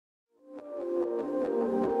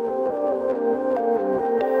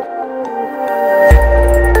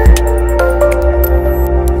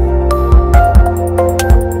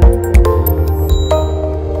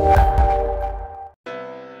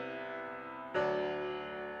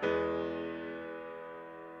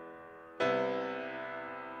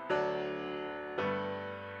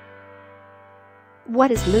What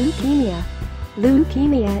is leukemia?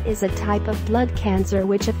 Leukemia is a type of blood cancer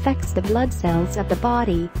which affects the blood cells of the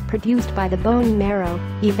body, produced by the bone marrow,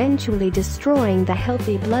 eventually destroying the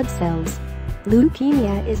healthy blood cells.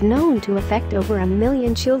 Leukemia is known to affect over 1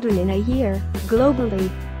 million children in a year, globally.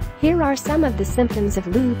 Here are some of the symptoms of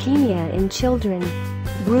leukemia in children.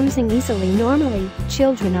 Bruising easily. Normally,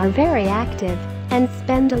 children are very active and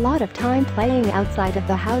spend a lot of time playing outside of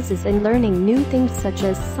the houses and learning new things such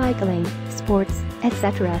as cycling, sports,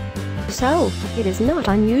 etc. So, it is not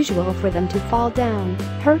unusual for them to fall down,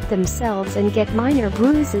 hurt themselves and get minor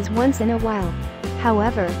bruises once in a while.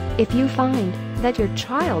 However, if you find that your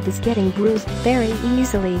child is getting bruised very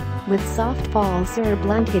easily with soft balls or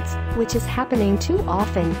blunt hits, which is happening too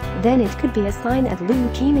often, then it could be a sign of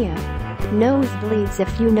leukemia. Nosebleeds.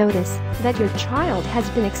 If you notice that your child has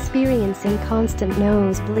been experiencing constant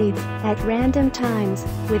nosebleeds at random times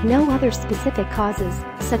with no other specific causes,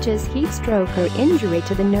 such as heat stroke or injury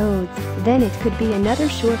to the nodes, then it could be another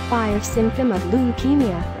surefire symptom of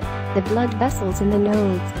leukemia. The blood vessels in the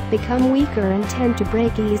nodes become weaker and tend to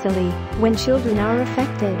break easily when children are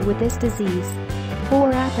affected with this disease.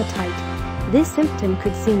 Poor appetite. This symptom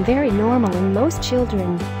could seem very normal in most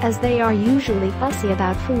children, as they are usually fussy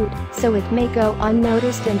about food, so it may go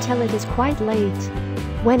unnoticed until it is quite late.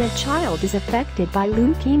 When a child is affected by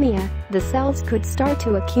leukemia, the cells could start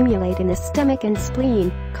to accumulate in the stomach and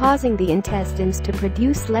spleen, causing the intestines to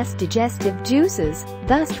produce less digestive juices,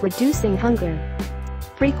 thus reducing hunger.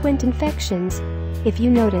 Frequent infections. If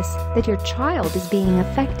you notice that your child is being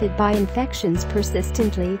affected by infections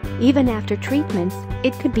persistently, even after treatments,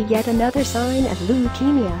 it could be yet another sign of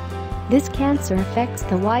leukemia. This cancer affects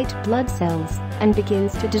the white blood cells and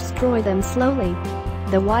begins to destroy them slowly.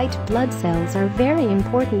 The white blood cells are very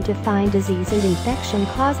important to find disease and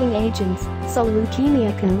infection-causing agents, so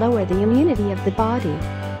leukemia can lower the immunity of the body.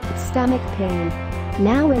 Stomach pain.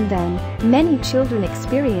 Now and then, many children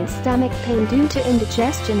experience stomach pain due to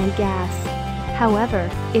indigestion and gas. However,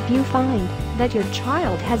 if you find that your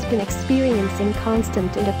child has been experiencing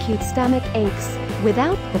constant and acute stomach aches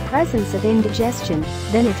without the presence of indigestion,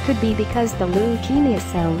 then it could be because the leukemia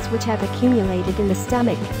cells which have accumulated in the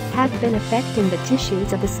stomach have been affecting the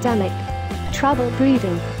tissues of the stomach. Trouble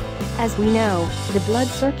breathing. As we know, the blood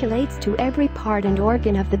circulates to every part and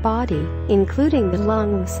organ of the body, including the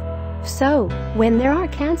lungs. So, when there are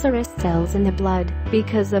cancerous cells in the blood,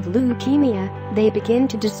 because of leukemia, they begin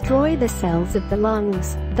to destroy the cells of the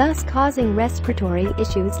lungs, thus causing respiratory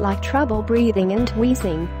issues like trouble breathing and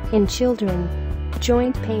wheezing in children.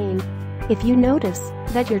 Joint pain. If you notice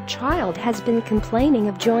that your child has been complaining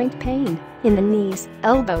of joint pain in the knees,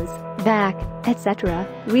 elbows, back, etc.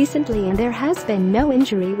 recently and there has been no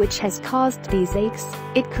injury which has caused these aches,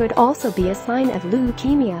 it could also be a sign of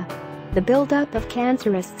leukemia. The buildup of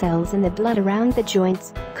cancerous cells in the blood around the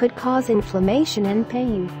joints could cause inflammation and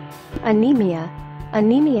pain. Anemia.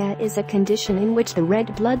 Anemia is a condition in which the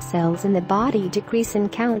red blood cells in the body decrease in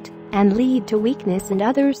count and lead to weakness and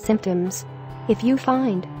other symptoms. If you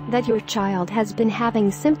find that your child has been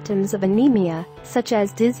having symptoms of anemia, such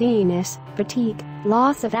as dizziness, fatigue,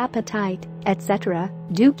 loss of appetite, etc.,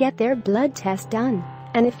 do get their blood test done.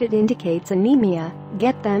 And if it indicates anemia,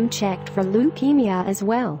 get them checked for leukemia as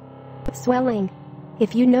well. Swelling.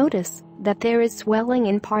 If you notice that there is swelling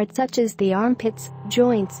in parts such as the armpits,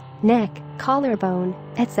 joints, neck, collarbone,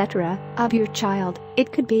 etc. of your child,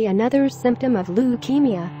 it could be another symptom of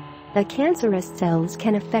leukemia. The cancerous cells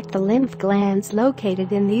can affect the lymph glands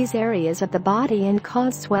located in these areas of the body and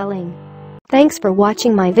cause swelling. Thanks for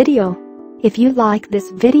watching my video. If you like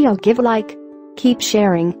this video, give a like. Keep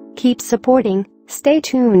sharing, keep supporting, stay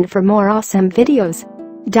tuned for more awesome videos.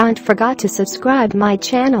 Don't forget to subscribe my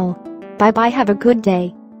channel. Bye bye, have a good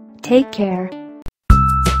day. Take care.